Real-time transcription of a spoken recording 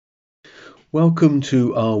Welcome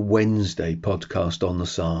to our Wednesday podcast on the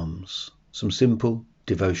Psalms, some simple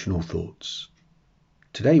devotional thoughts.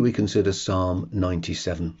 Today we consider Psalm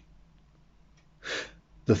 97.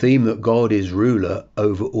 The theme that God is ruler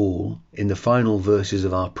over all in the final verses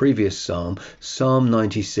of our previous psalm, Psalm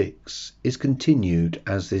 96, is continued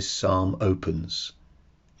as this psalm opens.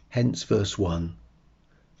 Hence verse 1.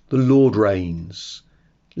 The Lord reigns,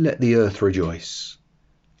 let the earth rejoice,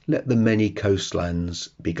 let the many coastlands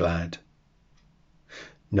be glad.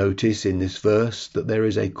 Notice in this verse that there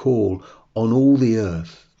is a call on all the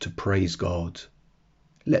earth to praise God.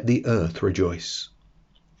 Let the earth rejoice.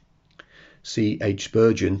 C. H.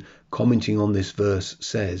 Spurgeon, commenting on this verse,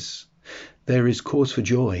 says, "There is cause for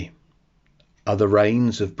joy. Other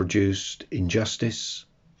reigns have produced injustice,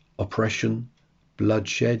 oppression,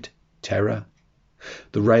 bloodshed, terror.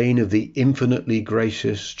 The reign of the infinitely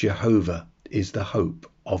gracious Jehovah is the hope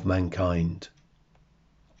of mankind."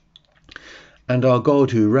 And our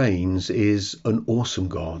God who reigns is an awesome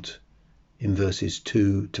God, in verses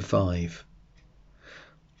 2 to 5.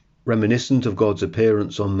 Reminiscent of God's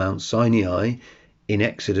appearance on Mount Sinai in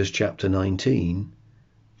Exodus chapter 19,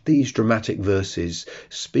 these dramatic verses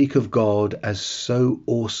speak of God as so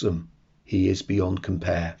awesome he is beyond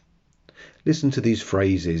compare. Listen to these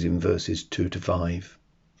phrases in verses 2 to 5.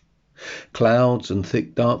 Clouds and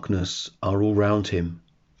thick darkness are all round him.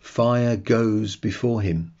 Fire goes before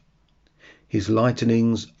him. His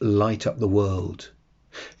lightnings light up the world.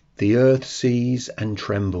 The earth sees and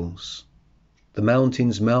trembles. The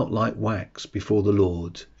mountains melt like wax before the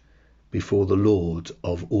Lord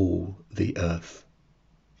of all the earth.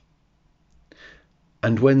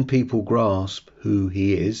 And when people grasp who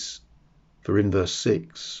he is, for in verse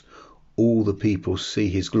 6, all the people see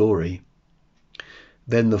his glory,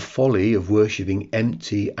 then the folly of worshipping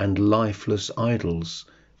empty and lifeless idols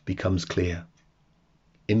becomes clear.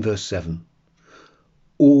 In verse 7,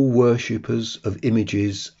 all worshippers of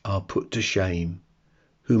images are put to shame,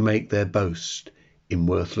 who make their boast in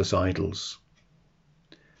worthless idols.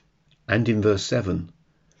 And in verse 7,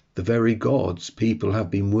 the very gods people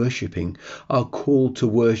have been worshipping are called to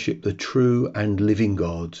worship the true and living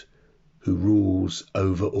God who rules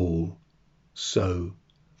over all. So,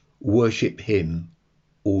 worship him,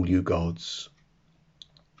 all you gods.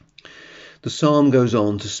 The psalm goes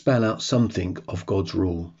on to spell out something of God's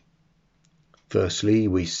rule. Firstly,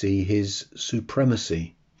 we see his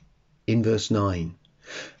supremacy. In verse 9,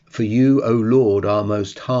 for you, O Lord, are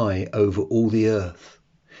most high over all the earth.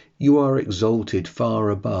 You are exalted far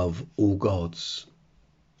above all gods.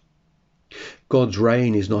 God's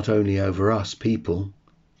reign is not only over us people,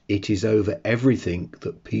 it is over everything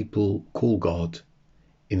that people call God.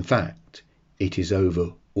 In fact, it is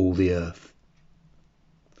over all the earth.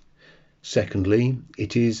 Secondly,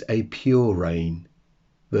 it is a pure reign.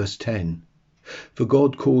 Verse 10, for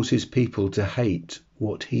God calls his people to hate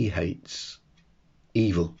what he hates,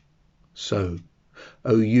 evil. So,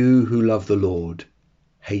 O you who love the Lord,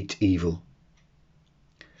 hate evil.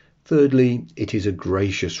 Thirdly, it is a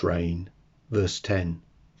gracious reign. Verse 10,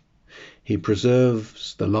 he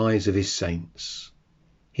preserves the lives of his saints.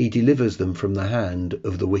 He delivers them from the hand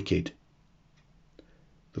of the wicked.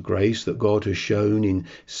 The grace that God has shown in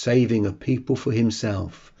saving a people for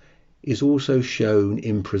himself is also shown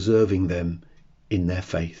in preserving them in their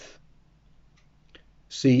faith.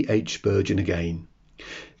 C. H. Spurgeon again.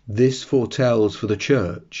 This foretells for the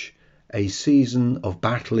church a season of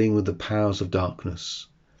battling with the powers of darkness,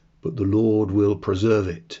 but the Lord will preserve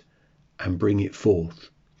it and bring it forth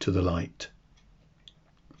to the light.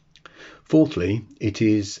 Fourthly, it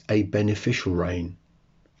is a beneficial reign.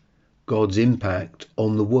 God's impact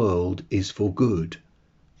on the world is for good.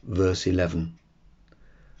 Verse 11.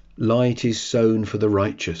 Light is sown for the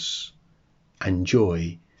righteous, and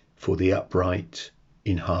joy for the upright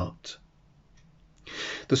in heart.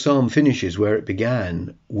 The psalm finishes where it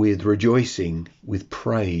began, with rejoicing, with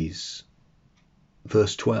praise.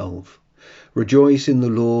 Verse 12. Rejoice in the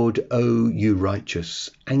Lord, O you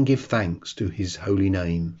righteous, and give thanks to his holy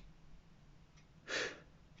name.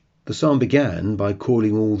 The psalm began by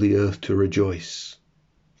calling all the earth to rejoice.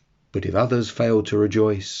 But if others fail to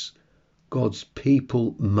rejoice, God's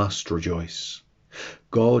people must rejoice.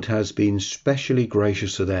 God has been specially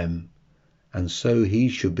gracious to them, and so he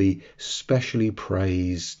should be specially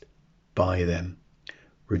praised by them.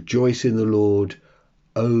 Rejoice in the Lord,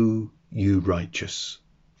 O you righteous.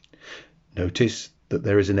 Notice that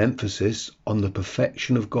there is an emphasis on the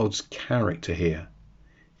perfection of God's character here.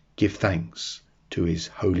 Give thanks to his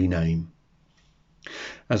holy name.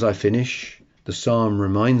 As I finish, the psalm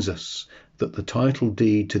reminds us that the title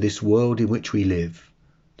deed to this world in which we live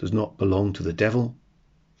does not belong to the devil,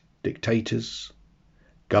 dictators,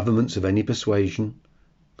 governments of any persuasion,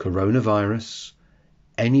 coronavirus,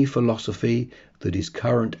 any philosophy that is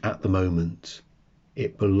current at the moment.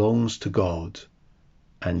 It belongs to God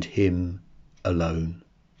and Him alone.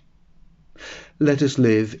 Let us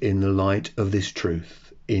live in the light of this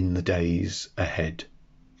truth in the days ahead.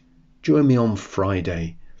 Join me on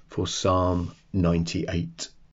Friday for Psalm 98.